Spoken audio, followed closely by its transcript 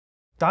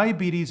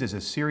Diabetes is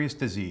a serious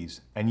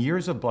disease, and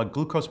years of blood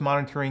glucose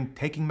monitoring,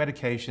 taking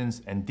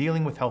medications, and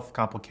dealing with health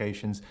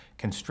complications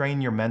can strain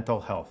your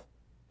mental health.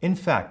 In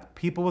fact,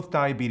 people with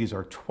diabetes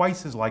are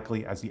twice as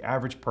likely as the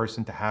average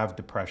person to have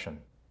depression.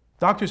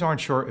 Doctors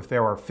aren't sure if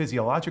there are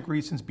physiologic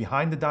reasons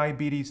behind the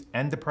diabetes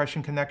and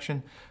depression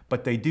connection,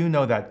 but they do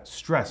know that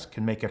stress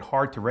can make it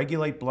hard to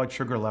regulate blood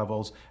sugar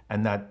levels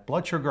and that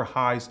blood sugar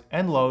highs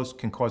and lows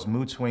can cause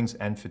mood swings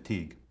and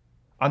fatigue.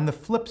 On the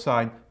flip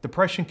side,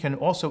 depression can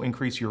also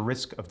increase your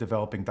risk of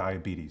developing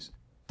diabetes.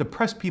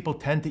 Depressed people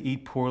tend to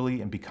eat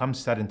poorly and become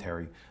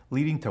sedentary,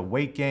 leading to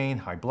weight gain,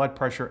 high blood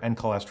pressure, and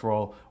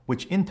cholesterol,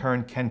 which in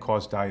turn can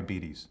cause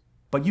diabetes.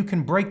 But you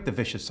can break the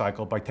vicious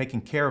cycle by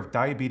taking care of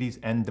diabetes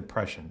and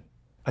depression.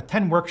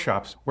 Attend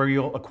workshops where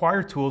you'll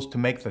acquire tools to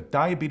make the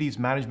diabetes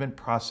management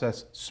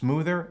process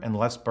smoother and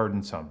less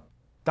burdensome.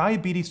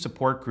 Diabetes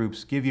support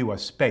groups give you a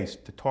space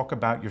to talk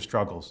about your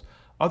struggles.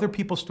 Other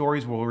people's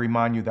stories will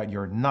remind you that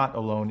you're not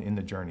alone in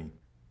the journey.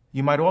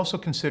 You might also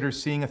consider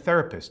seeing a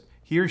therapist.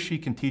 He or she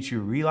can teach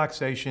you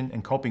relaxation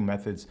and coping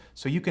methods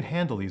so you can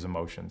handle these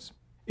emotions.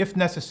 If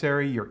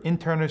necessary, your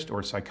internist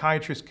or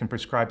psychiatrist can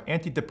prescribe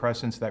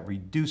antidepressants that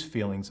reduce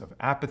feelings of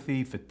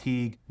apathy,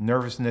 fatigue,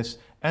 nervousness,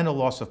 and a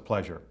loss of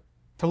pleasure.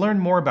 To learn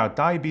more about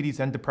diabetes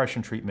and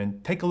depression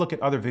treatment, take a look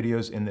at other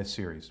videos in this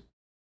series.